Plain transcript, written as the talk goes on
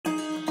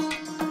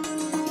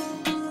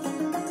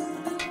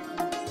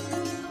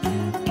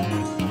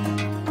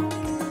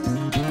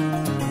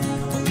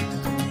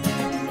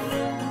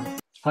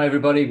Hi,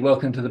 everybody.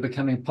 Welcome to the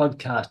Becoming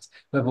Podcast.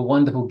 We have a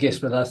wonderful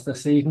guest with us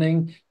this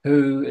evening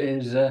who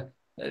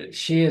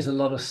shares a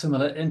lot of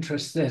similar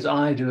interests as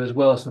I do as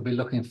well. So we'll be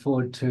looking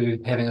forward to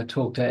having a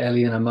talk to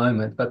Ellie in a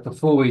moment. But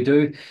before we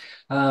do,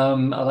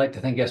 I'd like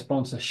to thank our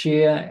sponsor,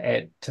 Cher,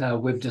 at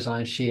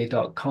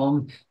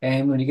webdesignshare.com.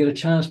 And when you get a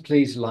chance,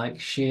 please like,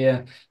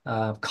 share,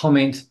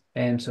 comment,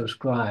 and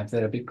subscribe.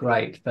 That'd be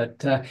great.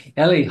 But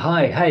Ellie,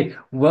 hi, hey,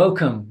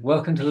 welcome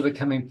to the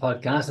Becoming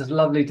Podcast. It's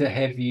lovely to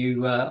have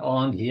you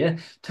on here.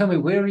 Tell me,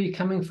 where are you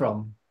coming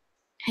from?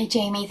 Hi,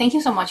 Jamie. Thank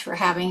you so much for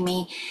having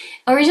me.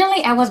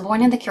 Originally, I was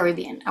born in the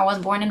Caribbean. I was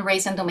born and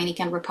raised in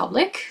Dominican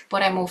Republic,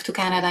 but I moved to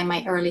Canada in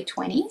my early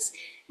 20s.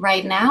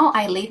 Right now,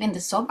 I live in the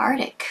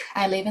subarctic.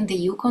 I live in the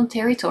Yukon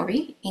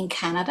Territory in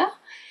Canada.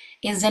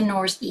 It's the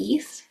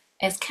northeast.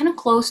 It's kind of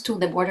close to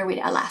the border with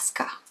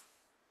Alaska.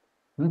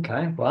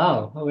 Okay,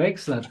 wow, oh,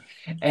 excellent.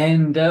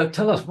 And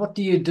tell us, what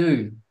do you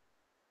do?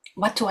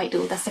 What do I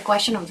do? That's the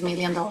question of $1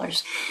 million.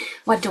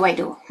 What do I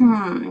do?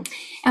 I'm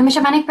a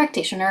shamanic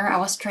practitioner. I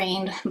was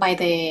trained by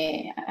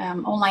the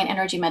online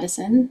energy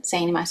medicine,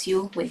 same as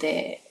you, with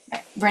the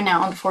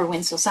renowned Four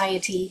Winds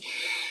Society.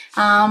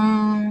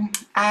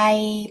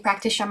 I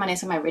practice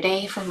shamanism every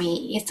day. For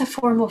me, it's a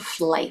form of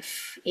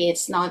life.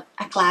 It's not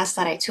a class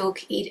that I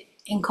took. It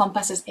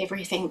encompasses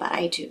everything that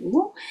I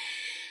do.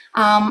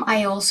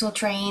 I also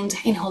trained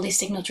in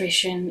holistic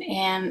nutrition,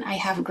 and I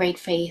have great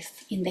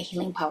faith in the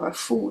healing power of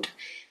food.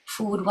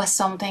 Food was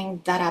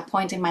something that at a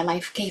point in my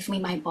life gave me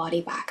my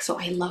body back. So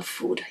I love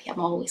food.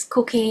 I'm always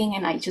cooking,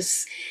 and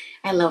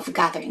I love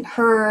gathering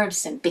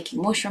herbs and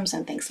picking mushrooms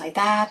and things like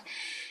that.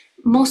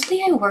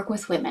 Mostly I work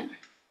with women.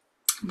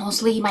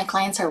 Mostly my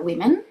clients are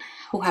women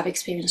who have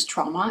experienced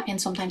trauma, and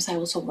sometimes I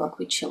also work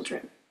with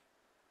children.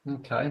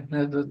 Okay,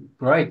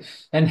 great.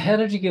 And how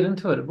did you get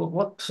into it?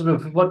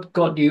 What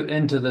got you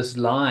into this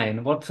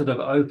line? What sort of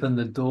opened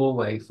the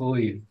doorway for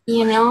you?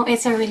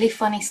 It's a really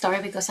funny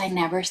story because I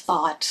never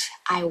thought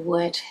I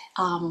would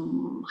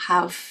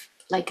have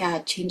like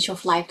a change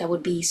of life that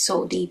would be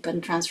so deep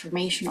and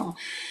transformational.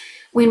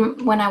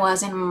 When I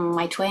was in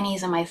my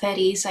 20s and my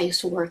 30s, I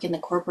used to work in the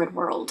corporate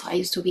world. I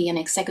used to be an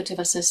executive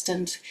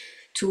assistant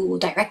to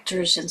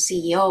directors and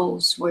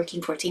CEOs,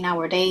 working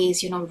 14-hour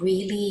days,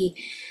 really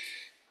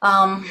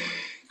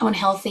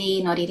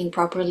unhealthy, not eating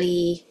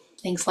properly,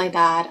 things like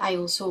that. I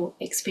also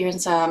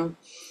experienced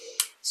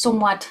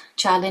somewhat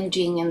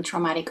challenging and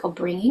traumatic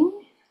upbringing,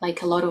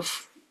 like a lot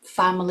of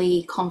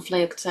family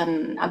conflicts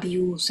and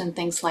abuse and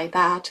things like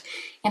that.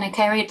 And I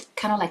carried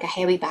kind of like a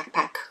heavy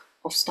backpack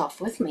of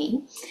stuff with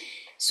me.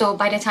 So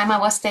by the time I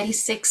was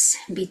 36,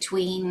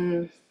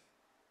 between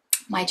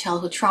my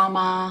childhood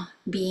trauma,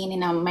 being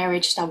in a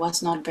marriage that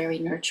was not very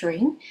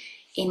nurturing,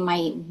 in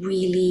my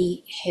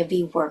really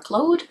heavy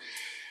workload,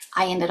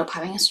 I ended up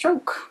having a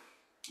stroke.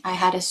 I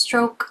had a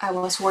stroke. I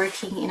was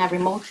working in a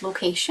remote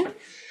location.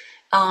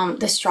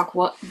 The stroke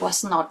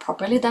was not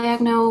properly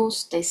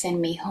diagnosed. They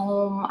sent me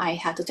home. I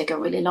had to take a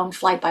really long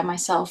flight by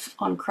myself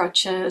on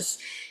crutches,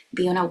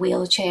 be on a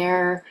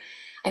wheelchair.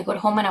 I got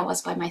home and I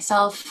was by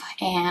myself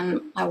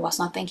and I was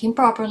not thinking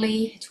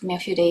properly. It took me a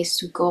few days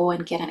to go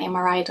and get an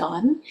MRI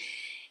done.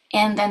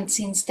 And then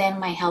since then,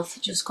 my health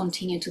just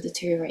continued to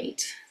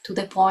deteriorate to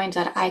the point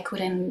that I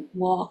couldn't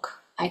walk,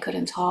 I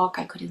couldn't talk,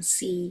 I couldn't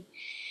see.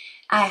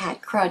 I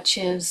had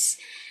crutches.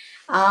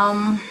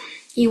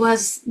 It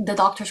was the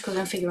doctors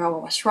couldn't figure out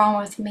what was wrong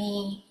with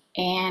me,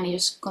 and it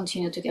just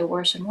continued to get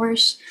worse and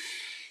worse.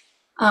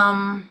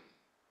 I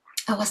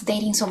was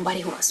dating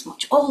somebody who was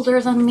much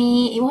older than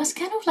me. It was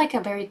kind of like a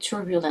very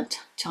turbulent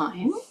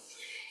time.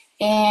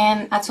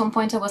 And at some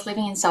point, I was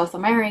living in South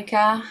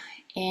America,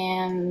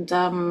 and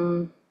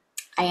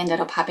I ended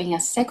up having a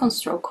second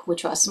stroke,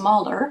 which was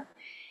smaller,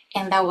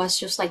 and that was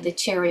just like the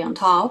cherry on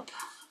top.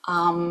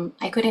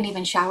 I couldn't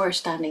even shower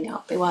standing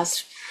up. It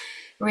was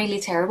really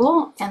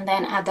terrible. And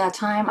then at that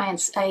time,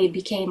 I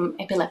became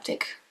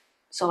epileptic.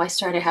 So I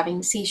started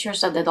having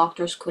seizures that the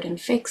doctors couldn't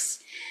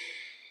fix.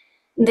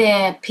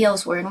 The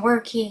pills weren't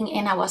working,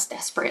 and I was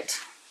desperate.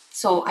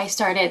 So I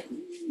started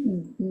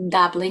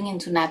dabbling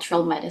into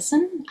natural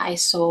medicine. I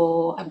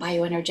saw a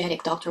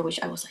bioenergetic doctor,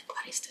 which I was like,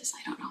 what is this?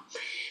 I don't know.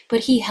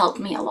 But he helped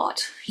me a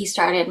lot. He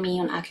started me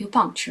on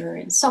acupuncture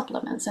and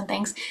supplements and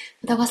things.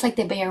 But that was like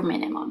the bare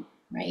minimum,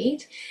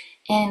 right?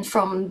 And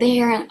from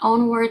there and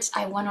onwards,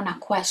 I went on a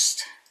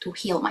quest to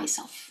heal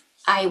myself.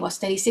 I was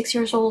 36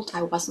 years old.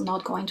 I was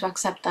not going to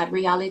accept that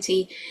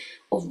reality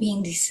of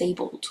being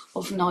disabled,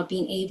 of not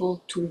being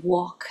able to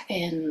walk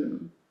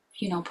and,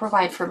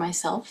 provide for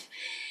myself.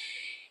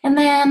 And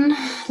then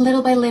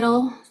little by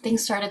little,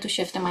 things started to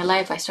shift in my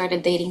life. I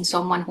started dating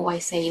someone who I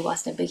say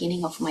was the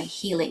beginning of my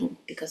healing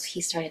because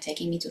he started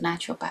taking me to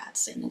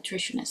naturopaths and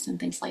nutritionists and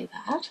things like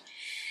that.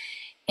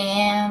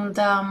 And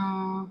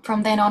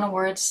from then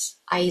onwards,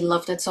 I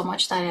loved it so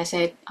much that I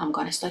said, I'm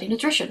going to study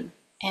nutrition.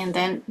 And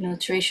then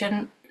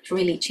nutrition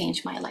really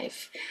changed my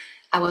life.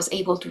 I was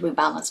able to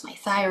rebalance my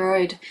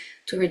thyroid,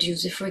 to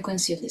reduce the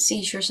frequency of the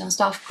seizures and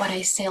stuff, but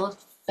I still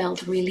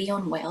felt really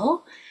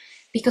unwell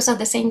because at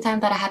the same time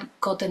that I had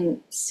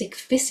gotten sick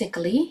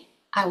physically,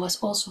 I was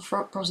also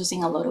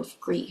processing a lot of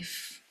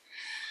grief.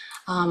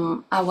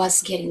 I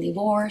was getting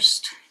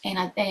divorced,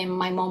 and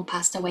my mom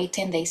passed away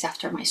 10 days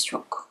after my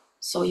stroke.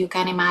 So you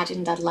can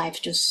imagine that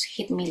life just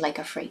hit me like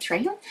a freight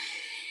train.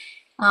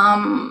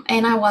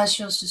 And I was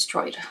just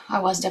destroyed. I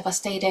was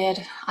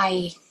devastated.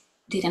 I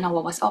didn't know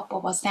what was up,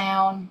 what was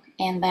down.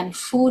 And then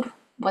food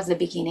was the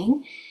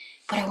beginning,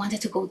 but I wanted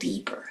to go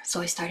deeper.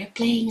 So I started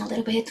playing a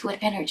little bit with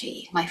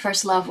energy. My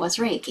first love was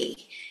Reiki.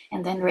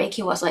 And then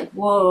Reiki was like,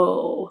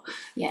 whoa,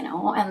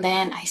 and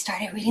then I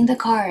started reading the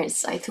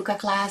cards. I took a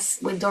class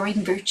with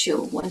Doreen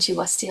Virtue when she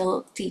was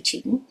still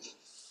teaching,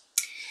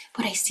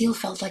 but I still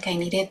felt like I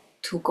needed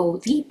to go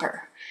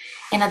deeper.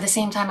 And at the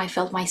same time, I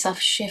felt myself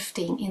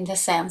shifting in the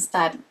sense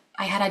that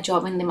I had a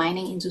job in the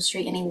mining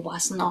industry and it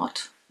was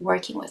not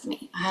working with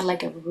me. I had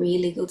like a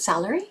really good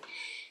salary,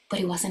 but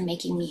it wasn't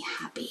making me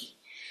happy.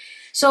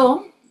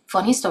 So,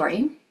 funny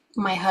story,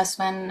 my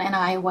husband and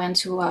I went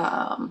to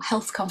a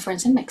health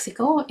conference in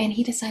Mexico, and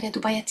he decided to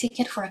buy a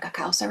ticket for a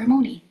cacao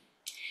ceremony.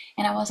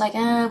 And I was like,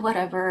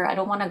 whatever, I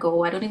don't want to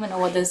go. I don't even know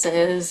what this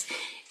is.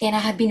 And I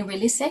had been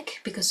really sick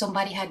because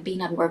somebody had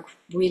been at work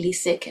really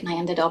sick, and I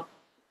ended up,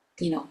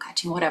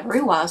 catching whatever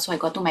it was. So I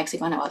got to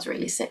Mexico and I was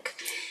really sick.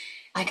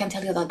 I can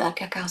tell you that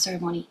cacao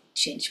ceremony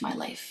changed my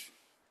life.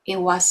 It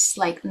was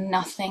like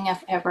nothing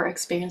I've ever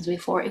experienced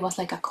before. It was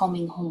like a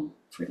coming home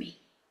for me.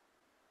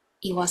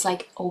 It was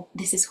like, oh,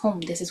 this is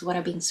home. This is what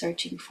I've been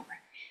searching for.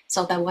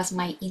 So that was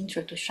my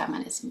intro to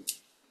shamanism.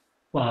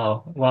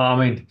 Wow. Well, I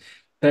mean,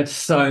 that's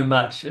so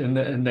much in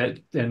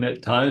that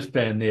time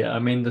span there. I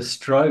mean, the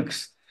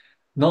strokes,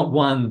 not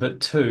one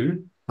but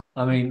two.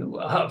 I mean,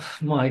 oh,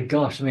 my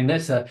gosh. I mean,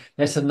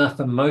 that's enough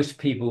for most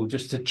people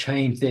just to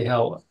change their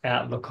whole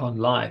outlook on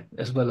life,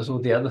 as well as all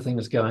the other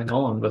things going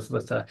on with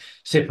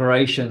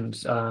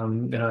separations,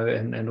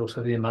 and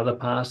also their mother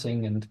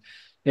passing and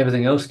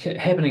everything else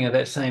happening at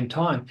that same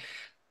time.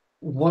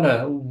 What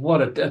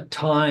a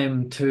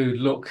time to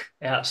look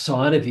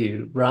outside of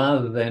you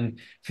rather than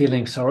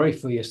feeling sorry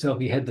for yourself.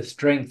 You had the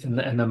strength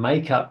and the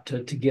makeup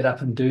to get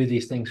up and do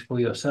these things for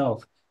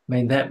yourself. I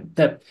mean,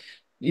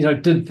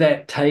 did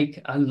that take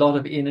a lot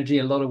of energy,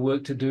 a lot of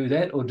work to do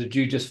that, or did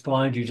you just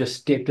find you just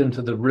stepped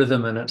into the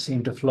rhythm and it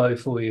seemed to flow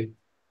for you?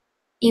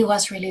 It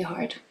was really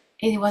hard.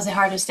 It was the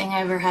hardest thing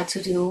I ever had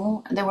to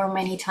do. There were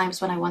many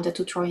times when I wanted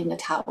to throw in the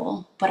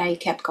towel, but I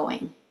kept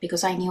going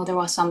because I knew there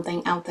was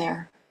something out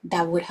there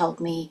that would help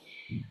me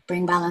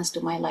bring balance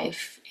to my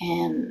life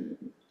and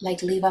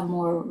like live a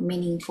more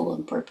meaningful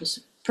and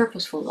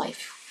purposeful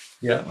life.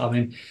 Yeah, I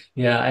mean,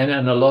 yeah,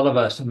 and a lot of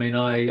us, I mean,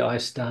 I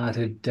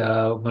started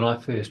when I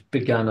first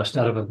began, I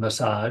started with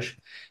massage.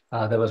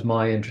 That was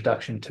my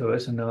introduction to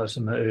it, and I was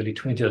in my early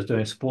 20s. I was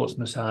doing sports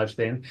massage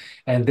then,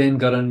 and then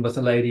got in with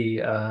a lady,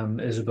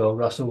 Isabel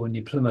Russell in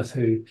New Plymouth,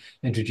 who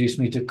introduced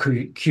me to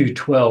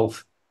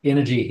Q12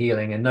 energy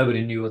healing, and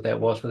nobody knew what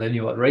that was, but they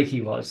knew what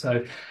Reiki was.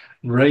 So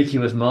Reiki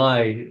was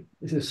my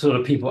sort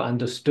of people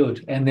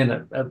understood, and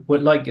then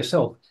like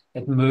yourself,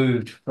 it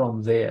moved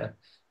from there,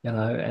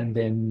 and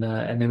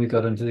then we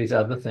got into these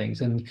other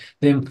things, and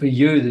then for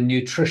you, the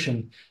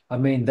nutrition. I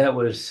mean, that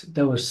was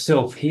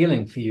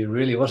self-healing for you,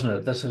 really, wasn't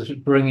it? This was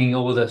bringing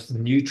all the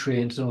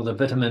nutrients and all the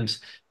vitamins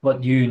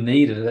what you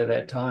needed at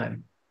that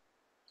time.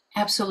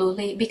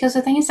 Absolutely. Because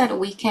the thing is that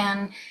we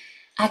can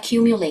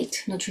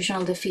accumulate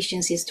nutritional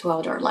deficiencies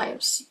throughout our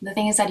lives. The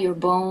thing is that your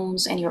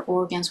bones and your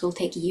organs will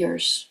take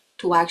years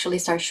to actually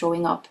start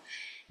showing up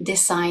the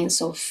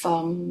signs of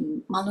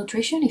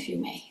malnutrition, if you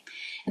may.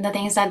 And the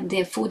thing is that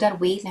the food that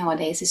we eat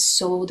nowadays is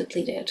so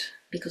depleted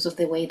because of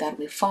the way that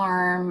we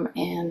farm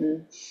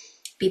and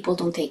people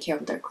don't take care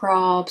of their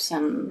crops.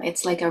 And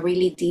it's like a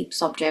really deep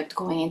subject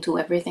going into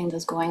everything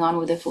that's going on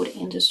with the food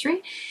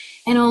industry.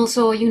 And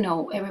also,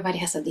 everybody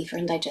has a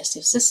different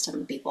digestive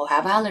system. People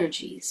have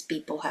allergies,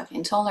 people have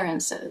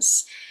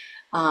intolerances.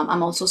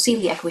 I'm also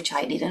celiac, which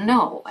I didn't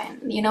know.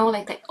 And,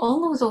 like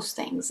all of those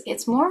things,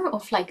 it's more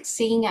of like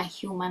seeing a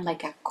human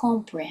like a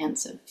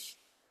comprehensive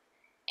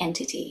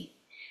entity.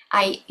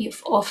 I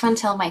often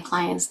tell my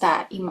clients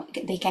that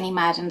they can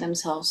imagine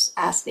themselves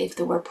as if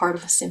they were part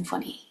of a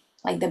symphony,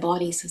 like the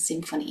body is a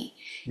symphony.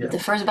 Yeah. If the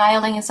first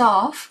violin is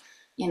off,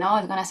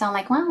 it's gonna sound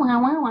like wah wah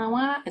wah wah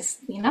wah.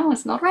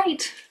 It's not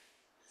right.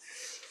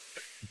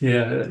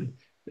 Yeah,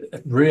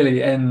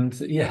 really, and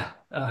yeah,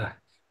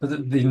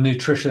 but the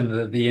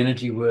nutrition, the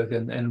energy work,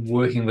 and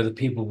working with the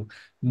people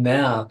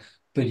now.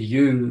 But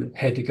you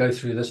had to go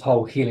through this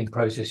whole healing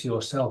process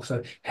yourself.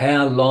 So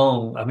how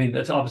long? I mean,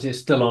 it's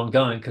still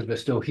ongoing because we're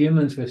still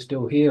humans, we're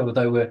still here,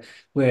 although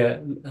we're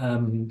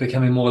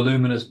becoming more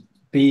luminous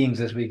beings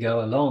as we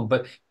go along.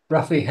 But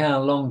roughly,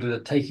 how long did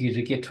it take you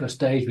to get to a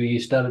stage where you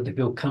started to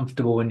feel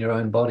comfortable in your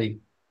own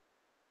body?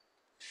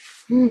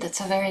 That's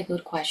a very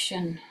good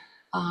question.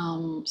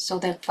 So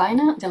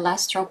the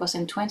last stroke was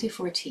in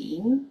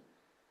 2014.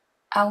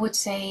 I would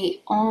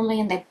say only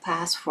in the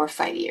past 4 or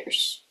 5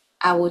 years,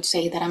 I would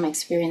say that I'm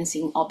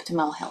experiencing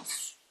optimal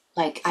health.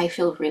 Like I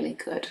feel really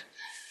good.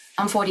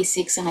 I'm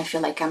 46 and I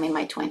feel like I'm in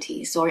my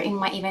 20s or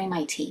even in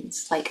my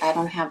teens. Like I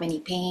don't have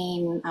any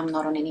pain. I'm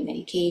not on any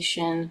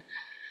medication.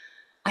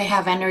 I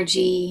have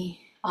energy.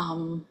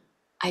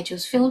 I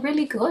just feel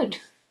really good.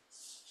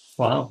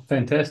 Wow,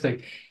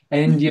 fantastic.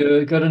 And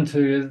you got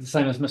into the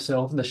same as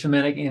myself, the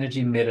shamanic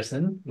energy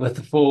medicine with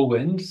the four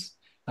winds.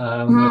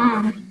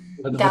 With,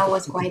 with That the,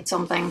 was quite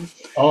something.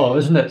 oh,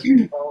 isn't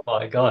it? Oh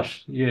my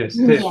gosh, yes.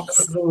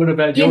 Yes. What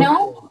about You your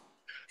know,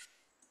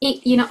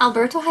 story?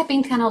 Alberto had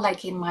been kind of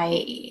like in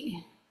my,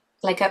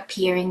 like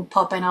appearing,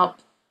 popping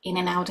up in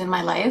and out in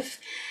my life.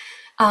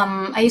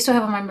 I used to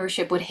have a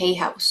membership with Hay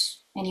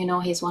House, and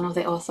he's one of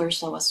the authors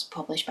that was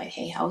published by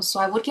Hay House. So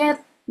I would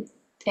get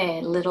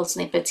little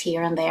snippets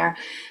here and there,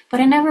 but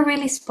it never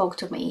really spoke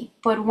to me.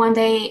 But one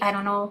day, I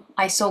don't know,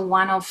 I saw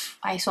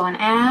an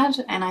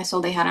ad, and I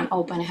saw they had an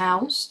open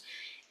house,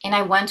 and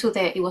I went to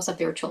it was a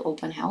virtual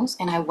open house,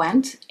 and I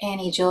went,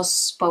 and it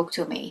just spoke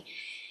to me.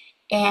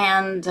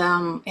 And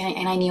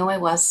I knew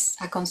it was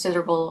a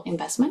considerable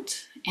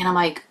investment. And I'm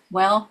like,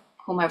 well,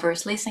 whomever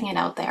is listening it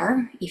out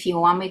there, if you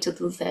want me to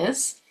do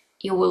this,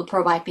 you will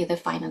provide me the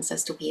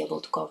finances to be able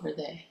to cover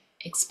the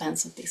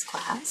expense of this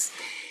class.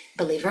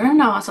 Believe it or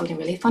not, something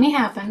really funny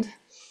happened.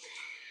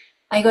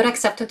 I got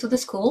accepted to the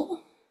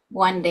school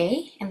one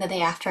day, and the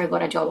day after, I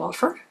got a job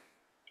offer.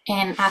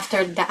 And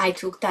after that, I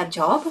took that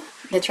job.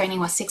 The training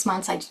was 6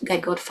 months. I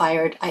got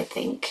fired, I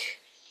think,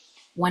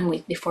 1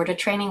 week before the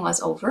training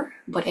was over,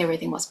 but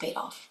everything was paid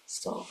off.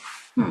 So,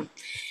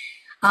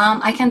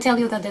 I can tell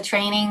you that the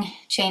training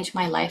changed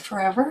my life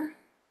forever.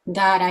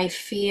 That I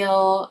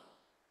feel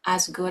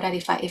as good as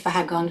if I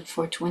had gone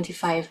for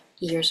 25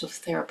 years of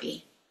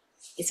therapy.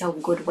 It's a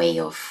good way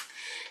of,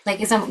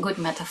 like, it's a good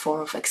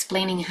metaphor of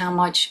explaining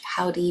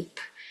how deep,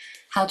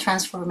 how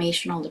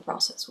transformational the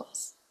process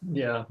was.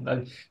 Yeah,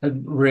 it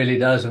really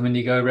does. And when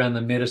you go around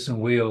the medicine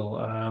wheel,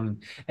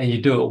 and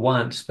you do it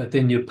once, but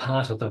then you're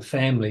part of the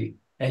family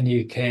and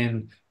you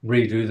can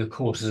redo the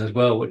courses as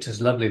well, which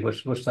is lovely,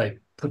 which they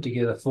put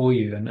together for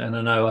you.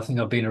 And I think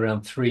I've been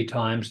around 3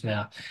 times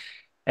now.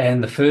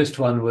 And the first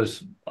one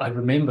was, I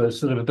remember,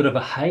 sort of a bit of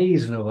a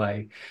haze in a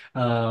way.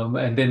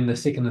 And then the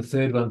second and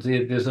third ones,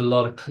 there's a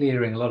lot of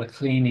clearing, a lot of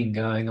cleaning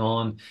going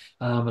on,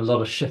 a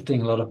lot of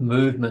shifting, a lot of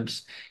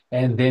movements.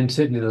 And then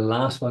certainly the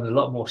last one, a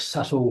lot more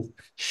subtle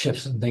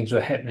shifts and things were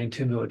happening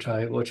to me, which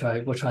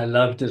I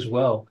loved as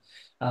well.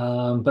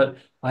 But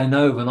I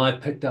know when I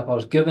picked up, I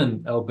was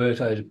given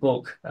Alberto's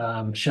book,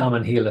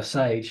 Shaman Healer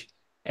Sage.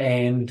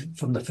 And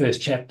from the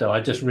first chapter, I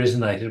just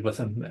resonated with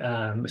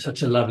him.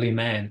 Such a lovely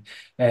man.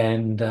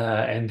 And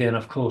then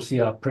of course,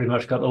 yeah, I've pretty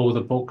much got all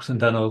the books and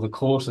done all the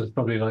courses,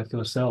 probably like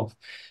yourself.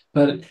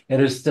 But it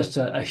is just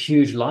a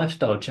huge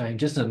lifestyle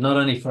change, isn't it? Not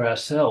only for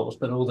ourselves,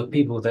 but all the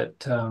people that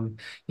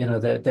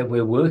that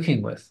we're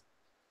working with.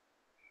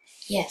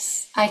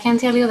 Yes, I can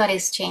tell you that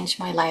it's changed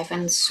my life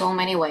in so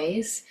many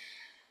ways.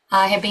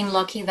 I have been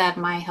lucky that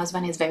my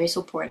husband is very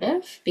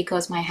supportive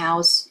because my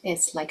house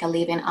is like a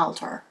living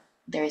altar.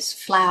 There's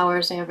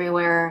flowers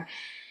everywhere,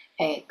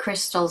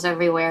 crystals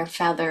everywhere,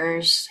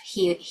 feathers.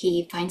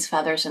 He finds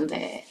feathers in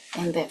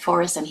the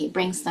forest and he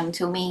brings them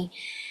to me.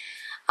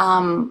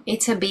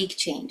 It's a big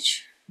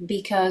change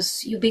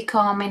because you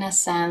become, in a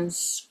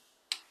sense,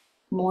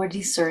 more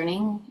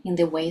discerning in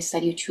the ways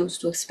that you choose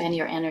to expend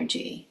your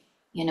energy,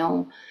 you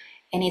know,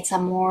 and it's a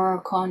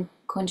more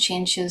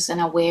conscientious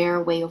and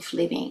aware way of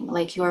living.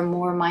 Like you are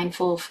more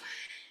mindful of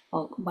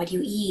what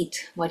you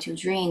eat, what you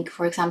drink.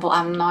 For example,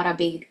 I'm not a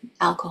big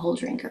alcohol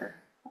drinker.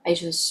 I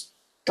just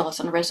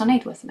doesn't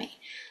resonate with me.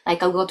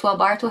 Like I'll go to a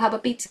bar to have a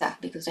pizza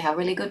because they have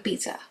really good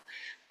pizza.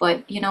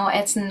 But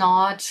it's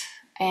not.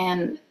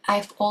 And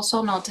I've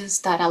also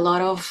noticed that a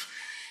lot of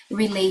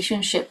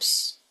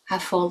relationships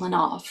have fallen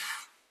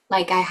off.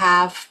 Like I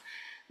have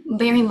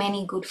very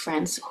many good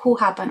friends who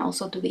happen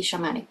also to be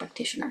shamanic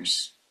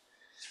practitioners.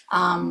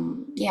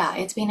 Yeah,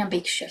 it's been a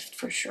big shift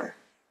for sure.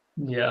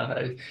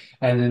 Yeah,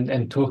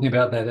 and talking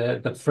about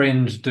that, the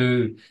friends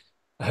do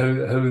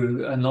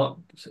who are not,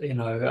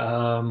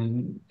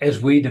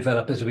 as we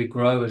develop, as we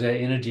grow, as our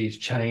energies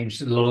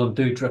change, a lot of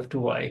them do drift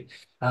away.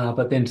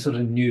 But then sort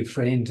of new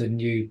friends and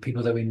new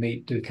people that we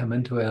meet do come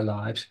into our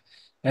lives.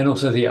 And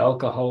also the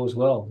alcohol as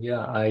well.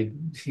 Yeah,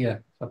 I'm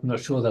not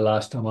sure the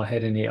last time I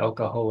had any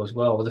alcohol as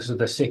well. This is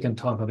the second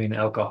time I've been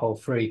alcohol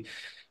free.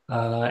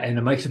 And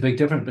it makes a big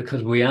difference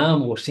because we are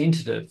more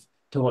sensitive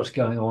to what's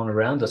going on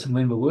around us. And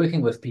when we're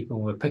working with people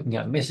and we're picking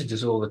up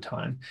messages all the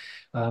time,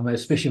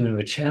 especially when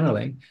we're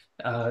channeling,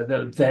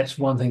 that's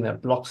one thing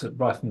that blocks it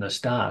right from the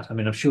start. I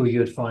mean, I'm sure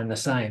you'd find the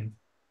same.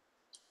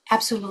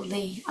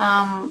 Absolutely.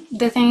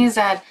 The thing is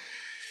that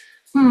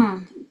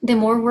the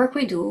more work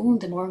we do,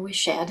 the more we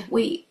shed.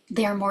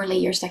 There are more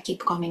layers that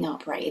keep coming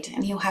up, right?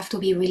 And you have to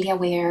be really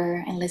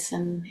aware and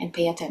listen and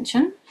pay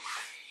attention.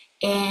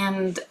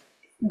 And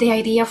the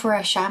idea for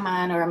a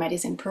shaman or a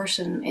medicine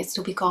person is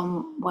to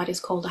become what is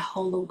called a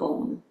hollow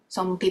bone.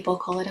 Some people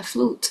call it a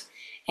flute.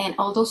 And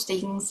all those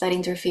things that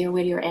interfere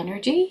with your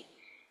energy,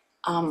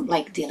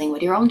 like dealing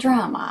with your own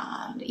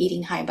drama,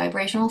 eating high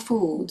vibrational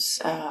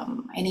foods,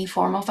 any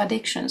form of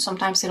addiction.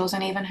 Sometimes it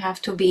doesn't even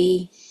have to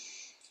be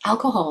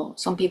alcohol.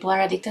 Some people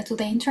are addicted to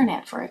the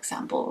internet, for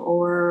example,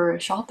 or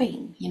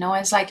shopping.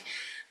 It's like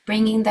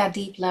bringing that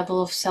deep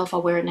level of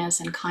self-awareness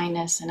and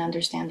kindness and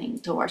understanding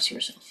towards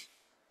yourself.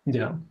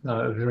 Yeah,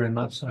 no, very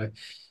much so.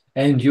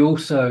 And you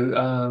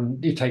also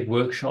you take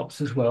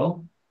workshops as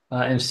well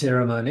and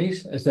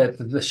ceremonies. Is that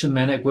the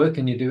shamanic work?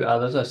 And you do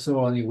others? I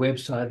saw on your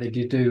website that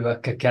you do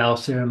cacao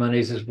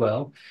ceremonies as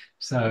well.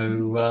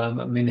 So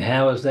I mean,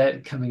 how is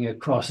that coming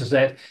across? Is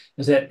that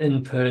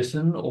in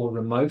person or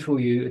remote, or are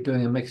you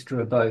doing a mixture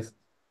of both?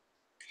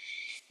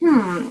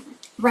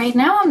 Right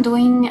now, I'm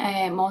doing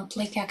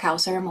monthly cacao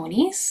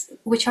ceremonies,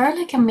 which are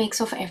like a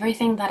mix of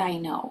everything that I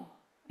know.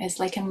 It's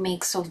like a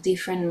mix of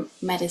different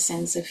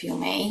medicines, if you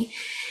may.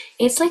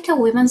 It's like a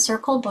women's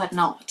circle, but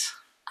not.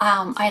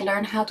 I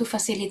learned how to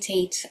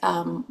facilitate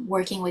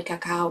working with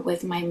cacao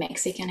with my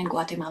Mexican and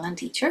Guatemalan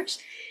teachers.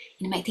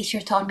 And my teacher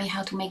taught me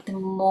how to make the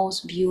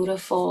most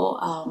beautiful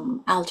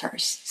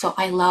altars. So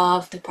I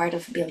love the part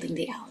of building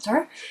the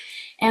altar.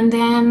 And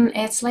then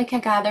it's like a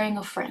gathering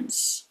of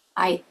friends.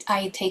 I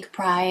take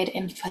pride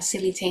in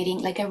facilitating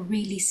like a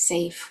really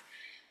safe,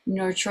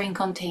 nurturing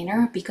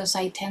container because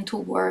I tend to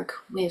work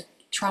with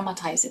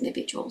traumatized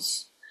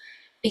individuals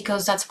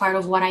because that's part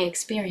of what I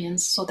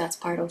experience. So that's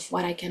part of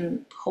what I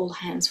can hold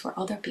hands for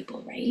other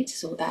people, right?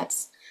 So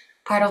that's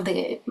part of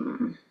the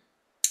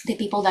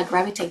people that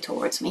gravitate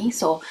towards me.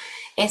 So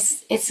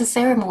it's a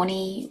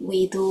ceremony.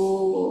 We do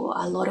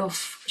a lot of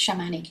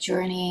shamanic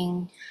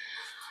journeying.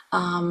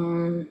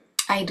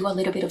 I do a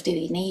little bit of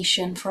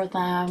divination for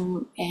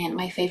them. And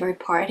my favorite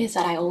part is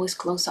that I always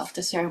close off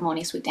the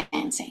ceremonies with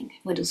dancing.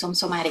 We do some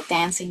somatic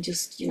dancing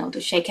just,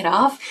 to shake it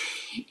off.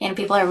 And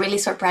people are really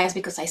surprised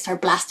because I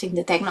start blasting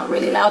the techno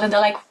really loud. And they're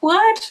like,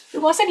 what?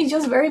 Wasn't it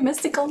just very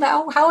mystical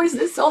now? How is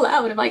this so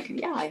loud? I'm like,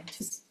 yeah, I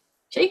just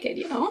shake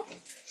it.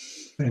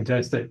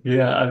 Fantastic.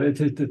 Yeah, I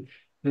mean,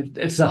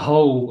 it's a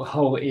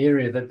whole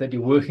area that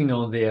you're working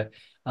on there.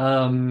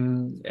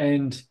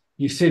 And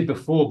you said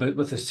before, but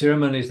with the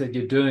ceremonies that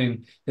you're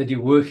doing, that you're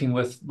working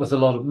with a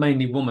lot of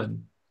mainly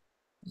women.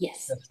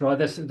 Yes. That's right.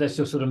 That's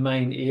your sort of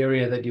main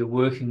area that you're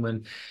working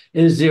with.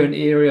 Is there an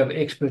area of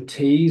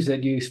expertise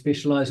that you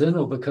specialize in,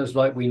 or because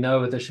like we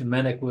know with the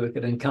shamanic work,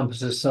 it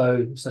encompasses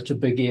such a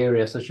big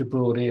area, such a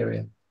broad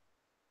area?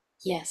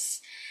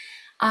 Yes.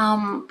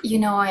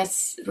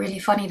 It's really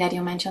funny that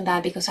you mentioned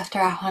that because after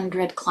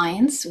 100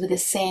 clients with the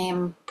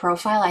same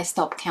profile, I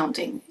stopped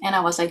counting. And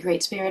I was like,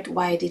 Great Spirit,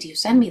 why did you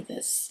send me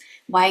this?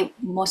 Why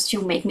must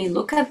you make me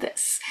look at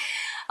this?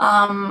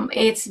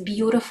 It's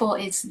beautiful,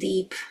 it's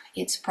deep,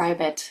 it's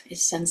private,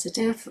 it's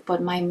sensitive,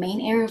 but my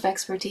main area of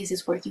expertise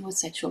is working with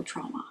sexual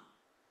trauma.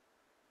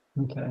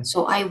 Okay.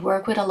 So I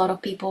work with a lot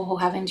of people who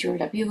have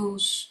endured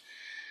abuse,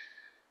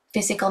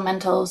 physical,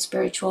 mental,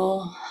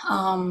 spiritual.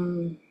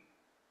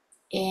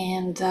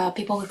 And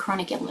people with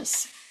chronic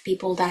illness,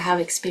 people that have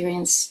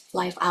experienced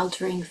life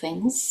altering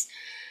things,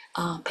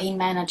 pain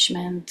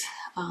management,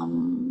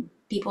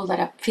 people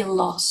that feel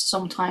lost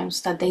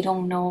sometimes, that they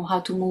don't know how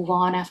to move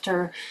on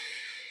after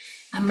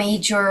a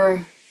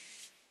major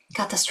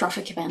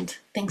catastrophic event,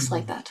 things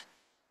like Mhm. that.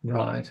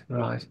 Right,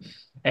 right.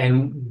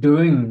 And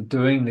doing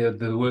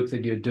the work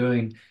that you're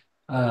doing,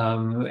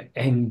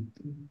 and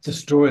the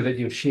story that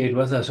you've shared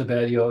with us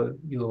about your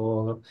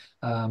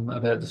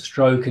about the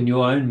stroke and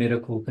your own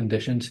medical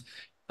conditions.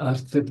 Well,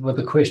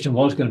 the question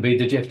was going to be,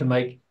 did you have to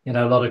make,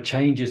 a lot of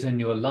changes in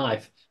your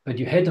life? But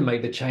you had to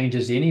make the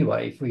changes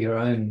anyway for your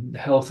own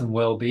health and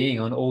well-being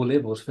on all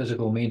levels,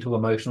 physical, mental,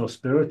 emotional,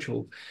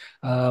 spiritual.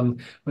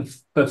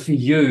 But for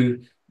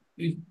you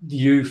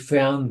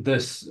found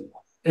this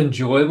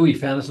enjoyable? You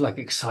found this like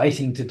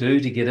exciting to do,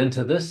 to get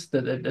into this?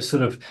 That it's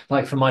sort of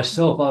like, for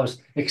myself, I was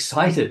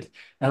excited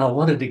and I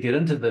wanted to get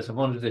into this. I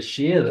wanted to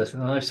share this.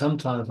 And I know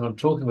sometimes when I'm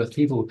talking with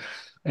people,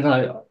 and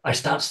I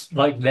start,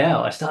 like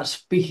now, I start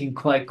speaking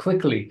quite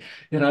quickly,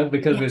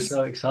 because we're Yes.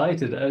 so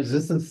excited. Is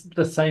this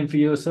the same for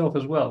yourself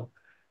as well?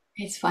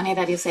 It's funny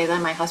that you say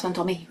that. My husband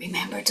told me,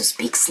 remember to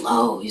speak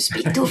slow, you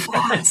speak too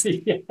fast.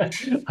 Yeah.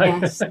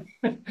 Yes.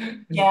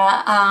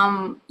 Yeah,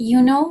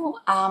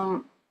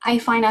 I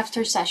find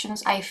after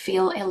sessions, I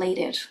feel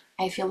elated.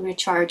 I feel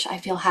recharged. I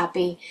feel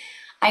happy.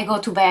 I go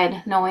to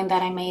bed knowing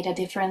that I made a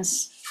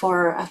difference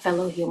for a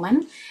fellow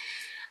human.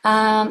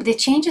 The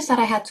changes that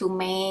I had to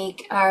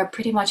make are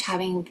pretty much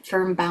having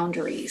firm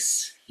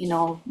boundaries,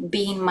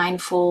 being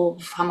mindful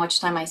of how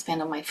much time I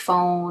spend on my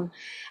phone.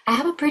 I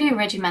have a pretty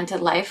regimented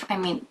life. I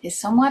mean, it's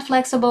somewhat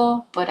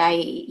flexible, but I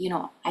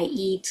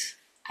eat,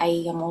 I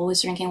am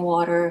always drinking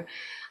water.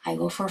 I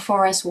go for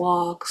forest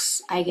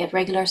walks. I get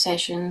regular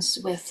sessions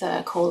with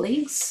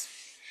colleagues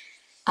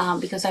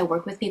because I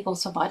work with people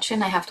so much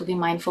and I have to be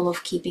mindful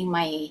of keeping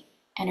my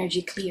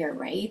energy clear,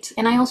 right?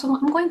 And I'm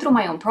going through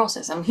my own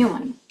process. I'm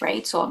human,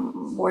 right? So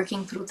I'm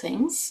working through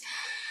things.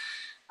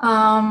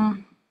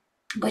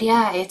 But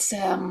yeah, it's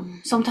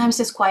sometimes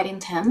it's quite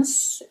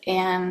intense,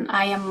 and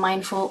I am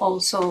mindful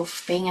also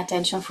of paying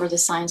attention for the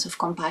signs of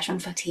compassion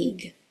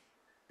fatigue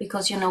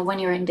because when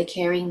you're in the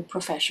caring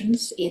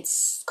professions,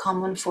 it's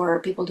common for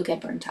people to get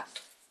burnt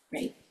out,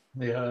 right?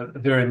 Yeah,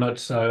 very much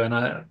so. And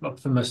I,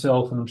 for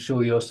myself, and I'm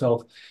sure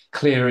yourself,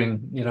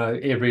 clearing,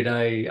 every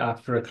day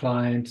after a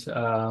client,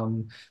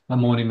 my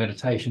morning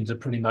meditations are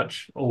pretty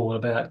much all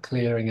about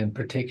clearing and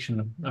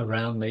protection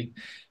around me.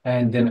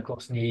 And then, Mhm. of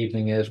course, in the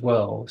evening as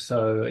well.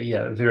 So,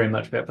 yeah, very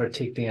much about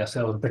protecting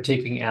ourselves and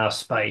protecting our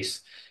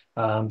space.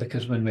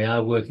 Because when we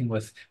are working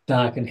with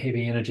dark and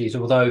heavy energies,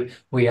 although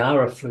we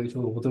are a flute,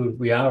 or although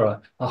we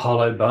are a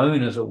hollow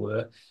bone, as it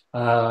were,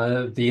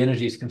 the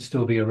energies can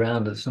still be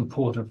around. It's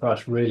important for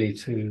us really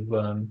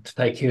to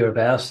take care of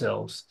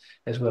ourselves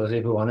as well as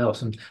everyone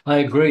else. And I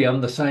agree.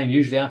 I'm the same.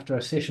 Usually after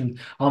a session,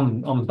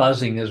 I'm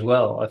buzzing as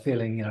well. I'm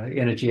feeling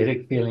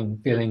energetic,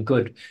 feeling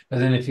good. But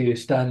then if you're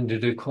starting to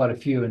do quite a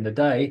few in the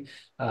day,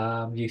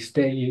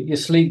 you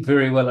sleep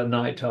very well at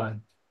night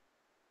time.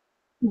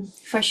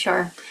 For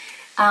sure.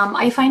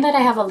 I find that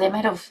I have a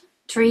limit of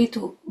three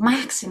to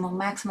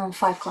maximum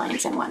five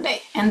clients in one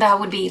day, and that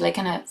would be like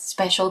in a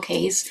special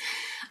case.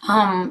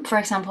 For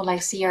example,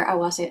 last year I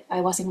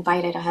was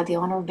invited. I had the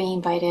honor of being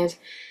invited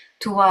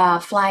to a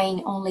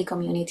flying only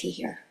community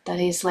here that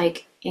is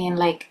like in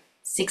like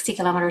 60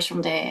 kilometers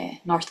from the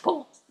North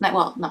Pole.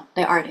 Well, no,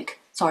 the Arctic.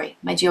 Sorry,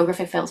 my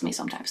geography fails me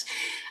sometimes.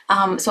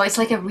 So it's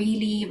like a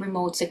really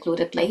remote,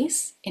 secluded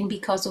place, and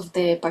because of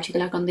the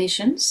particular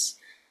conditions,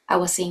 I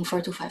was seeing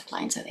 4 to 5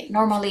 clients a day.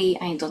 Normally,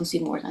 I don't see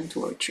more than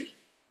two or three.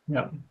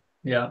 Yeah,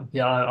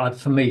 yeah.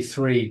 For me,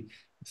 three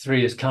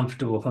is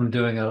comfortable if I'm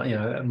doing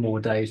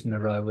more days in a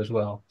row as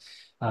well.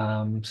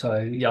 So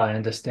yeah, I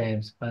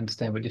understand. I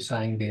understand what you're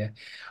saying there.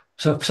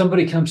 So if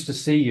somebody comes to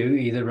see you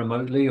either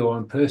remotely or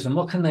in person,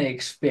 what can they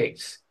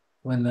expect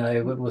when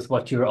they with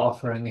what you're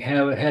offering?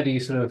 How do you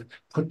sort of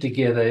put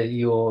together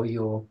your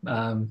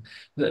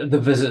the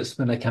visits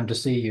when they come to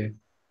see you?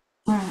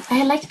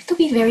 I like to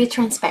be very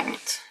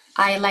transparent.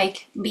 I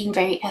like being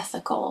very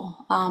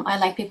ethical. I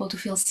like people to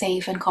feel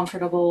safe and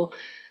comfortable.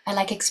 I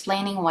like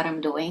explaining what I'm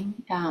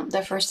doing.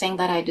 The first thing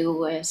that I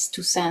do is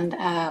to send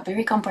a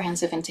very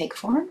comprehensive intake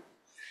form,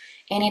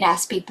 and it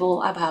asks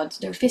people about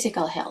their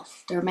physical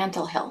health, their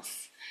mental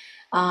health,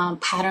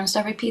 patterns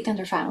that repeat in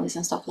their families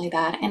and stuff like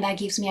that. And that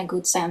gives me a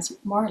good sense,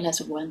 more or less,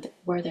 of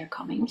where they're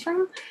coming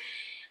from.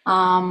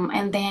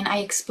 And then I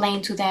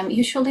explain to them,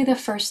 usually the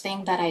first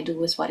thing that I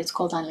do is what is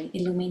called an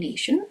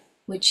illumination,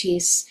 which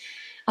is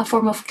a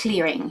form of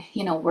clearing,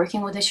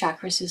 working with the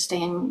chakra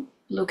system,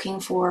 looking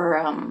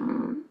for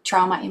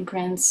trauma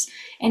imprints,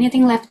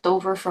 anything left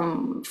over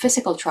from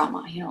physical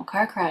trauma,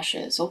 car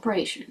crashes,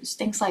 operations,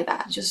 things like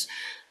that, just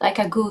like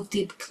a good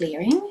deep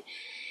clearing.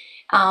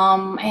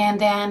 And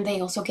then they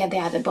also get the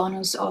added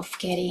bonus of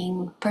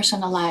getting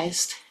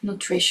personalized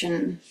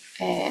nutrition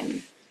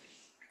um,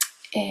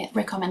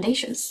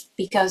 recommendations.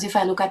 Because if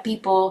I look at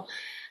people,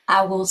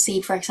 I will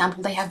see, for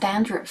example, they have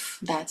dandruff.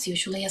 That's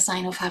usually a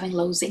sign of having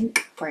low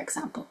zinc, for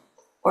example,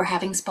 or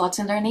having spots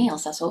in their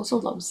nails. That's also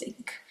low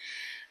zinc.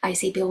 I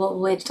see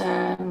people with,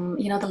 the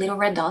little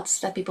red dots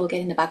that people get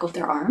in the back of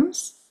their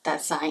arms.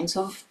 That's signs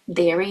of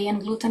dairy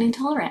and gluten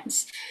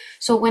intolerance.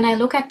 So when I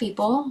look at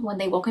people, when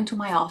they walk into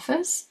my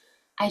office,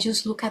 I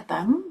just look at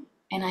them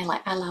and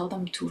I allow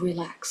them to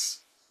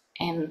relax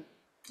and,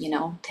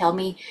 tell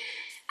me.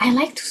 I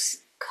like to,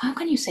 how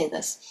can you say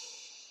this?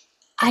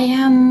 I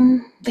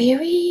am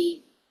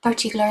very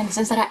particular in the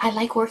sense that I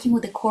like working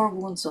with the core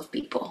wounds of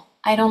people.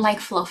 I don't like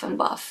fluff and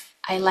buff.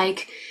 I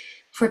like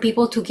for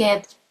people to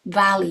get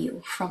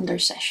value from their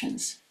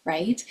sessions,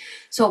 right?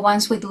 So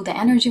once we do the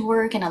energy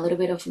work and a little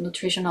bit of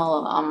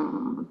nutritional,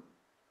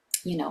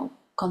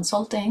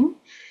 consulting,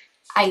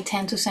 I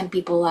tend to send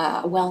people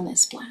a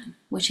wellness plan,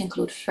 which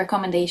includes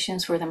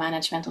recommendations for the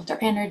management of their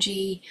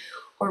energy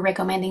or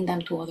recommending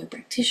them to other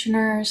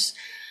practitioners.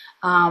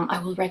 I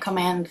will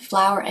recommend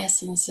flower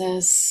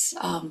essences,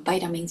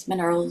 vitamins,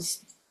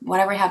 minerals,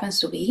 whatever it happens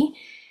to be,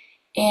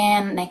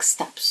 and next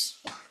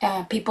steps.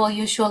 People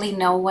usually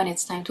know when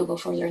it's time to go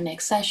for their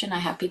next session. I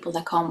have people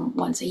that come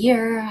once a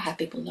year. I have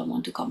people that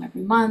want to come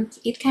every month.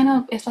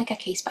 It's like a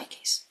case by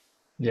case.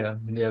 Yeah,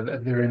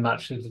 very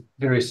much. It's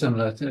very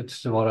similar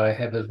to what I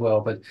have as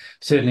well. But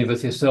certainly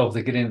with yourself,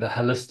 they're getting the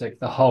holistic,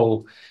 the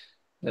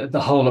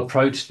whole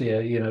approach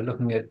there,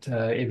 looking at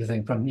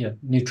everything from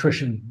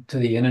nutrition to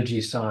the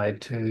energy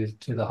side to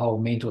the whole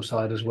mental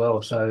side as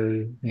well.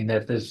 So I mean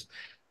that's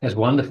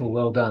wonderful.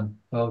 Well done,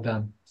 well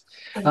done.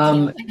 Thank you.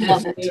 I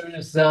love it.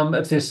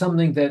 If there's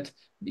something that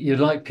you'd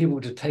like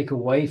people to take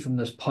away from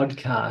this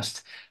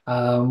podcast,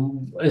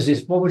 is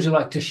this what would you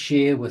like to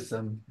share with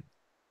them?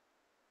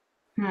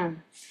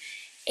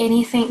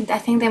 Anything, I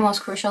think the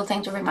most crucial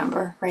thing to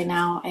remember right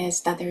now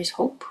is that there is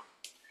hope,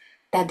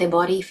 that the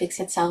body fixes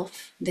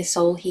itself, the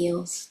soul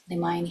heals, the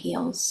mind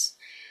heals.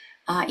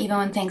 Even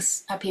when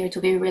things appear to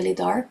be really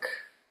dark,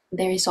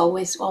 there is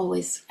always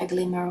a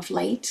glimmer of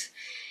light.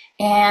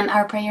 And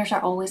our prayers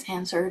are always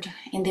answered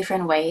in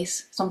different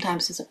ways.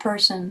 Sometimes it's a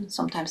person,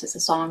 sometimes it's a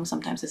song,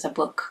 sometimes it's a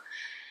book.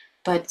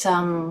 But,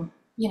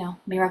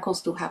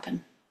 miracles do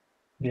happen.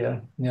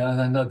 Yeah,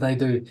 they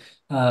do,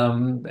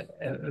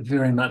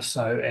 very much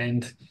so.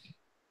 And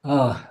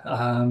oh,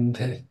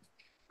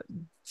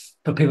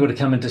 for people to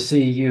come and to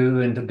see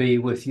you and to be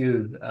with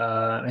you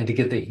and to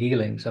get their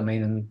healings. I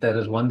mean, that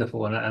is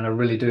wonderful, and I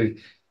really do,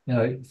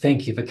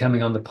 thank you for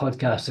coming on the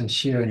podcast and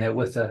sharing that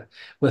with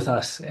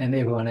us and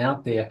everyone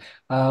out there.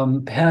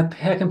 How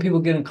can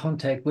people get in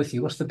contact with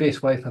you? What's the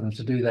best way for them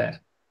to do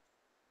that?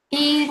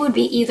 It would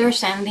be either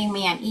sending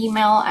me an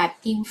email at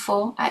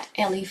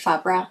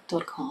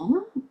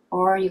info@elliefabra.com,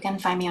 or you can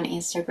find me on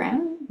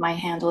Instagram. My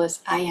handle is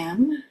I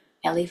am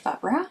Ellie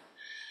Fabra.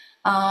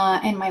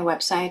 And my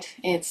website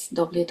it's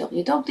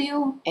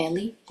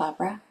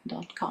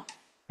www.elliefabra.com.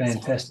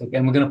 Fantastic.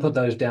 And we're going to put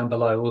those down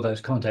below, all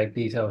those contact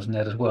details and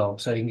that as well.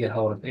 So you can get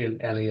hold of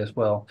Ellie as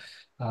well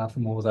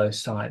from all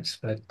those sites.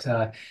 But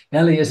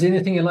Ellie, is there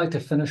anything you'd like to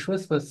finish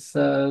with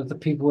the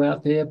people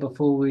out there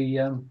before we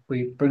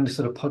bring the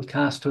sort of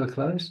podcast to a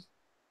close?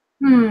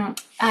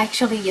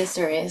 Actually, yes,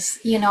 there is.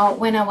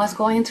 When I was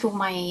going through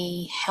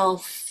my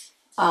health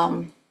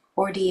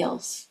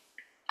ordeals,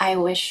 I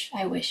wish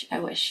I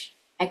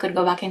could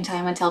go back in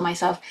time and tell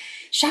myself,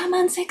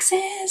 shamans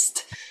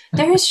exist.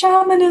 There is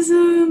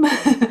shamanism.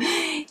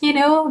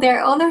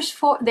 There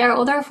are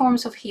other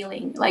forms of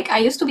healing. Like I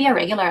used to be a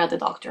regular at the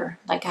doctor.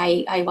 Like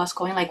I was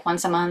going like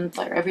once a month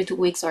or every 2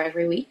 weeks or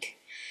every week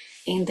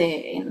in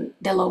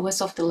the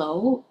lowest of the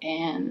low.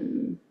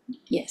 And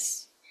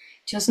yes,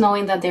 just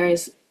knowing that there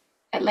is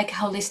like a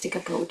holistic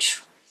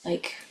approach.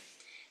 Like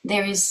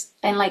there is,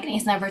 and like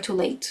it's never too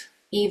late.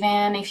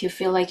 Even if you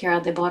feel like you're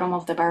at the bottom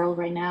of the barrel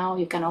right now,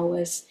 you can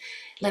always,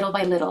 little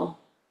by little,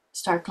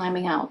 start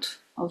climbing out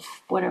of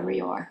whatever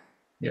you are.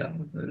 Yeah,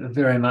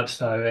 very much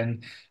so.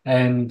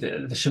 And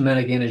the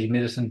shamanic energy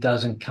medicine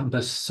does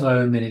encompass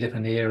so many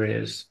different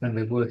areas when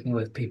we're working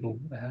with people.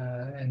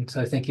 And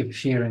so thank you for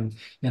sharing,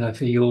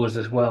 for yours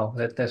as well.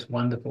 That's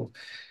wonderful.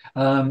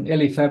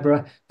 Ellie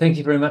Fabra, thank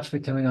you very much for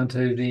coming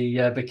onto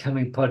the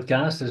Becoming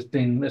podcast. It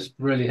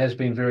really has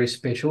been very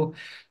special.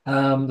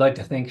 I'd like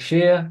to thank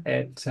Cher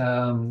at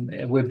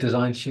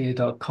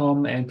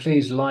webdesignshare.com, and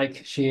please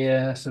like,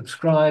 share,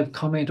 subscribe,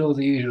 comment, all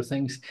the usual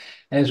things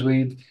as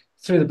we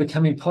through the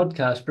Becoming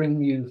podcast,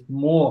 bring you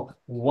more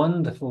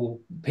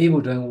wonderful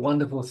people doing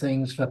wonderful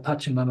things for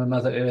Pachamama,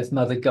 Mother Earth,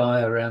 Mother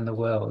Gaia around the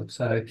world.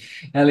 So,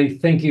 Ali,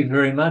 thank you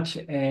very much.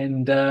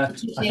 And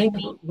Thank you, I think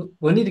Jamie.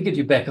 we'll need to get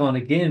you back on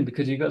again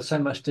because you've got so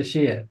much to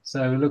share.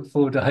 So, we look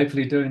forward to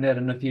hopefully doing that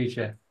in the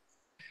future.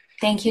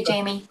 Thank you,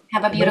 Jamie.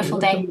 Have a And those beautiful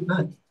day.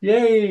 watching,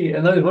 yay!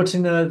 And those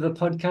watching the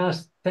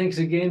podcast, thanks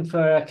again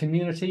for our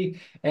community.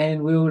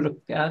 And we'll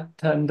look out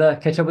and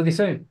catch up with you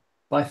soon.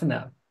 Bye for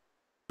now.